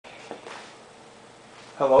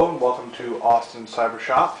Hello and welcome to Austin Cyber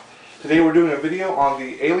Shop. Today we're doing a video on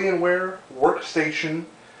the Alienware Workstation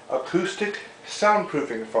Acoustic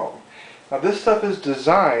SoundProofing foam. Now this stuff is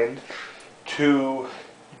designed to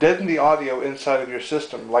deaden the audio inside of your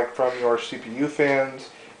system, like from your CPU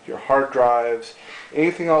fans, your hard drives,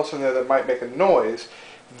 anything else in there that might make a noise.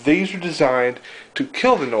 These are designed to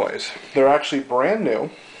kill the noise. They're actually brand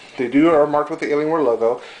new. They are marked with the Alienware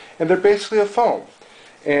logo, and they're basically a foam.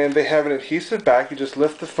 And they have an adhesive back. You just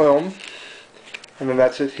lift the foam, and then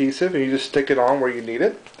that's adhesive, and you just stick it on where you need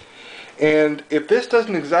it. And if this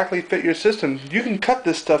doesn't exactly fit your system, you can cut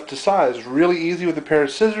this stuff to size really easy with a pair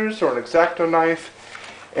of scissors or an X-Acto knife,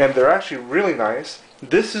 and they're actually really nice.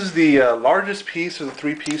 This is the largest piece of the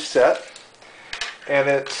three-piece set, and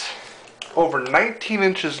it's over 19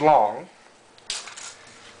 inches long,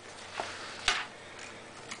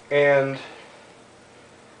 and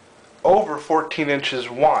over 14 inches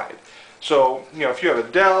wide. So, if you have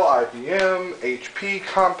a Dell, IBM, HP,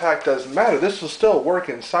 Compaq, doesn't matter, this will still work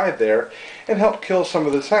inside there and help kill some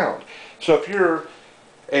of the sound. So if you're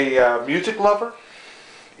a music lover,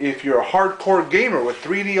 if you're a hardcore gamer with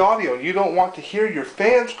 3D audio and you don't want to hear your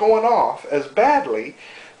fans going off as badly,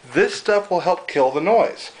 this stuff will help kill the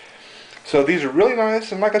noise. So these are really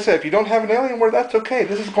nice, and like I said, if you don't have an Alienware, that's okay.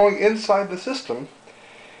 This is going inside the system,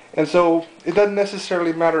 and so it doesn't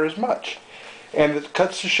necessarily matter as much. And it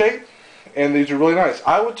cuts to shape, and these are really nice.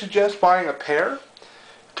 I would suggest buying a pair,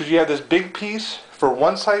 because you have this big piece for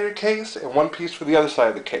one side of your case and one piece for the other side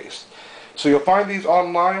of the case. So you'll find these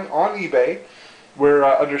online on eBay. We're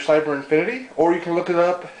under Cyber Infinity, or you can look it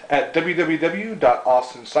up at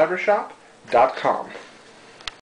www.austincybershop.com.